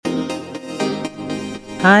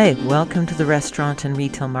Hi, welcome to the Restaurant and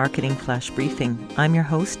Retail Marketing Flash Briefing. I'm your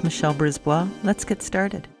host, Michelle Brisbois. Let's get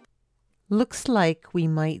started. Looks like we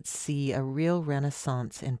might see a real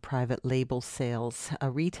renaissance in private label sales.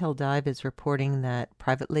 A Retail Dive is reporting that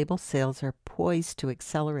private label sales are poised to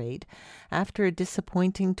accelerate after a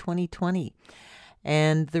disappointing 2020.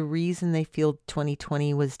 And the reason they feel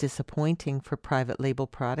 2020 was disappointing for private label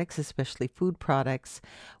products, especially food products,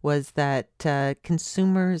 was that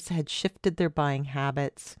consumers had shifted their buying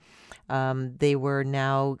habits. They were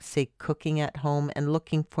now, say, cooking at home and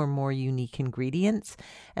looking for more unique ingredients,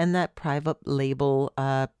 and that private label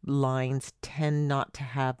lines tend not to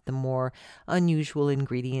have the more unusual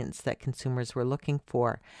ingredients that consumers were looking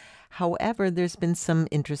for. However, there's been some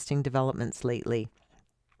interesting developments lately.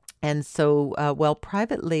 And so while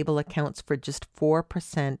private label accounts for just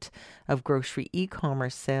 4% of grocery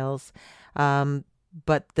e-commerce sales,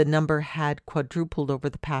 but the number had quadrupled over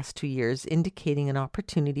the past 2 years, indicating an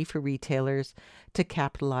opportunity for retailers to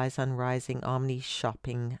capitalize on rising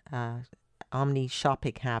omni-shopping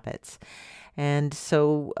habits. And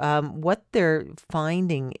so what they're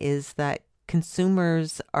finding is that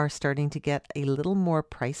consumers are starting to get a little more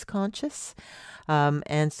price conscious.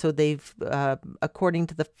 And so they've, according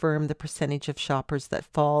to the firm, the percentage of shoppers that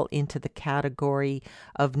fall into the category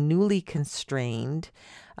of newly constrained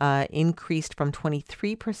increased from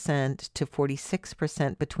 23% to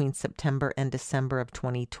 46% between September and December of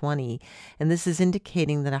 2020. And this is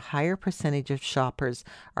indicating that a higher percentage of shoppers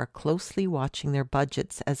are closely watching their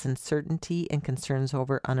budgets as uncertainty and concerns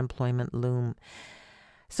over unemployment loom.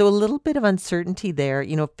 So a little bit of uncertainty there,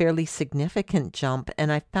 fairly significant jump.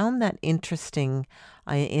 And I found that interesting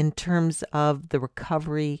in terms of the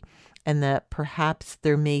recovery, and that perhaps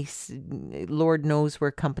there may, Lord knows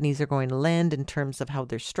where companies are going to land in terms of how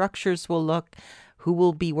their structures will look, who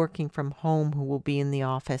will be working from home, who will be in the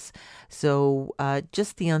office. So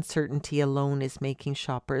just the uncertainty alone is making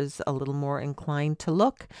shoppers a little more inclined to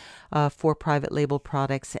look for private label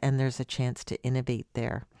products, and there's a chance to innovate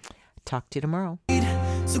there. Talk to you tomorrow.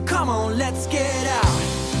 So come on, let's get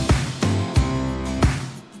out.